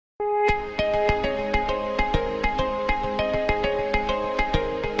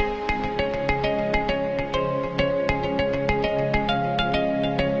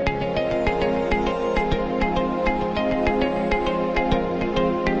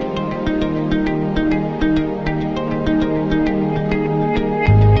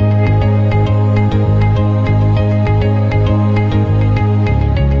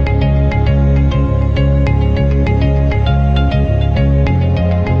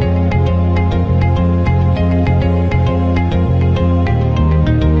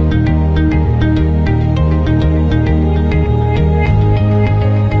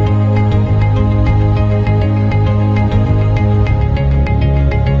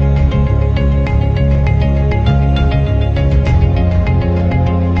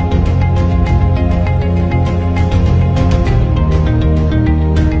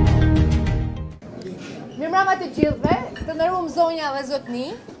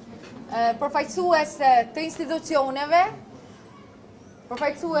përfaqësues të institucioneve,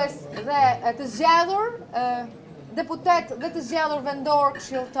 përfaqësues dhe të zgjedhur, deputet dhe të zgjedhur vendor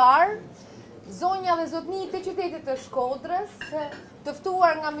këshilltar, zonja dhe zotni të qytetit të Shkodrës, të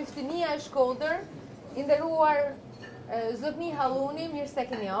ftuar nga Myftinia e Shkodër, i nderuar zotni Halluni, mirë se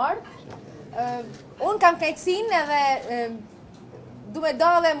keni ardhur. Unë kam kënaqësinë edhe du me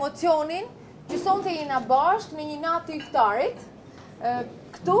da dhe emocionin që sonte jena bashk në një natë të iftarit,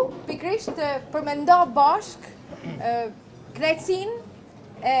 këtu pikrisht për me nda bashk kënaqësinë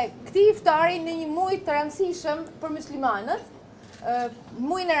e këtij iftari në një muaj të rëndësishëm për muslimanët,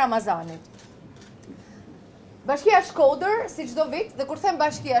 muajin e Ramazanit. Bashkia Shkodër, si çdo vit, dhe kur them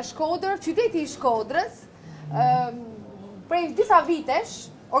Bashkia Shkodër, qyteti i Shkodrës, prej disa vitesh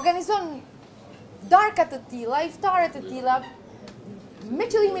organizon darka të tilla, iftare të tilla, me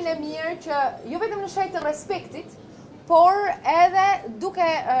qëllimin e mirë që jo vetëm në shenjë të respektit, por edhe duke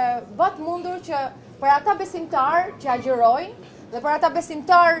bërë mundur që për ata besimtar që agjërojnë dhe për ata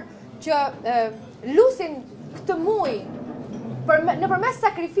besimtar që lusin këtë muaj nëpërmes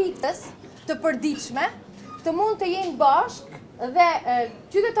sakrificës të përditshme, të mund të jenë bashk dhe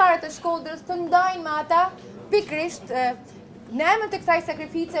qytetarët e Shkodrës të ndajnë me ata pikrisht në emër të kësaj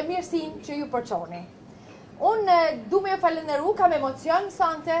sakrifice mirësinë që ju përçoni. Unë du me ju falenderu, kam emocion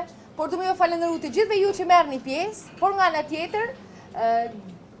sante, por du me ju falenderu të gjithve ju që merrni pjesë, por nga ana tjetër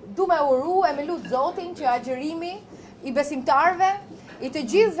du me uru e me lutë Zotin që agjërimi i besimtarve, i të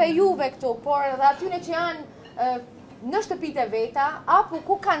gjithve juve këtu, por edhe atyne që janë në shtëpitë e veta, apo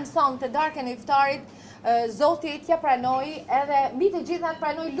ku kanë sonë të darkën e iftarit, Zoti t'ja pranoj edhe mbi të gjitha të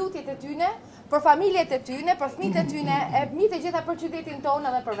pranoj lutjet e tyne, për familjet e tyne, për fëmijët e tyne, e mbi të gjitha për qytetin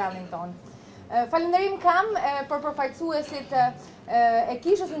tonë edhe për vendin tonë. Falenderim kam për përfaqësuesit e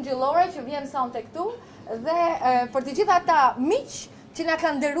kishës ungjillore që vjen sonte këtu dhe për të gjitha ata miq që na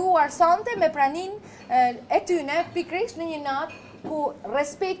kanë nderuar sonte me praninë e tyne pikrisht në një natë ku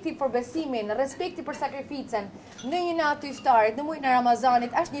respekti për besimin, respekti për sakrificën në një natë të iftarit, në muajin e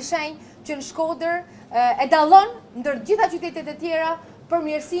Ramazanit, është një shenjë që në Shkodër e dallon ndër gjitha qytetet e tjera për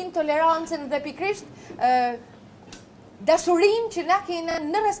mirësinë, tolerancën dhe pikrisht dashurinë që na kena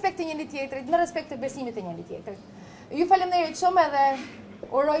në respekt të njëri tjetrit, në respekt të besimit të njëri tjetrit. Ju falenderoj shumë edhe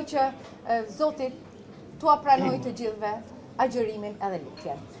uroj që Zoti t'ua pranoj të gjithëve agjërimin edhe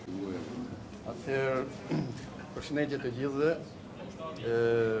lutjen. Atëherë, përshëndetje të gjithëve,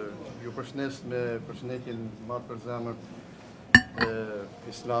 ju përshëndes me përshëndetjen madh për zemër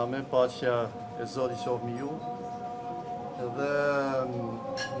islame, paqja e Zotit qoftë me ju. Dhe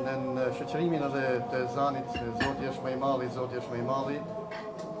në shoqërimin edhe të ezanit, Zoti është më i madh, Zoti është më i madh,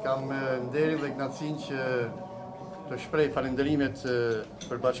 kam nderin dhe kënaqësinë që të shpreh falënderimet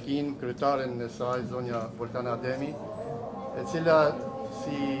për bashkinë, kryetaren e saj, zonja Portali Ademi, e cila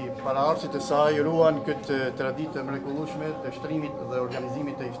si paraardhësit e saj ruan këtë traditë të mrekullueshme të shtrimit dhe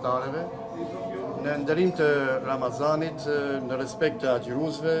organizimit të iftareve, në nderim të Ramazanit, në respekt të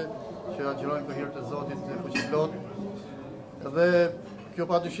agjëruesve që agjërojnë për hir të Zotit fuqiplot. Dhe kjo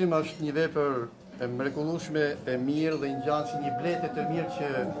padyshim është një vepër e mrekullueshme, e mirë dhe ngjan si një bletë të mirë që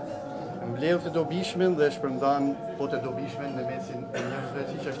mbledh të dobishmen dhe shpërndan po të dobishmen në mesin e njerëzve,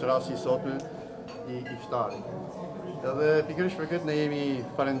 siç është rasti i sotme i iftarit. Edhe pikërisht për këtë ne jemi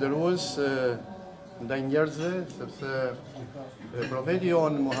falënderues ndaj njerëzve, sepse profeti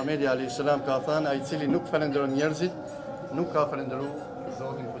jon Muhamedi alayhis salam ka thënë, ai i cili nuk falënderon njerëzit, nuk ka falënderuar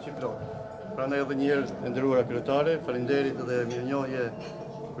Zotin fuqiplot. Prandaj edhe një herë të nderuara kryetare, faleminderit dhe mirënjohje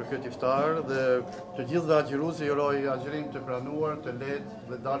për këtë iftar dhe të gjithëve agjëruesve ju uroj agjërim të pranuar, të lehtë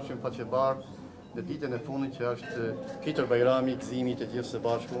dhe dalshëm faqebartë në ditën e fundit që është Fitr Bajrami, gëzimi të gjithë së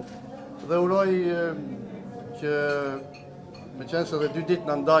bashku. Dhe uroj që me qenë se dhe 2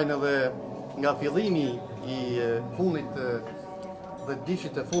 ditë në ndajnë edhe nga fillimi i fundit dhe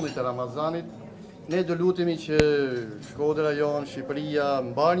dishit e fundit të Ramazanit, ne do lutemi që Shkodra jonë, Shqipëria,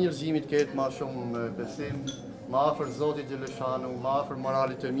 mbar njerëzimit ketë ma shumë besim, ma afër Zotit Gjeleshanu, ma afër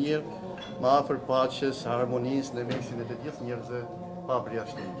moralit të mirë, ma afër paqes, harmonisë në mesin e të gjithë njerëzve pa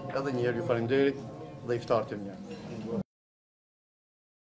përjashtim. Edhe njerë ju falenderit dhe iftar të mirë.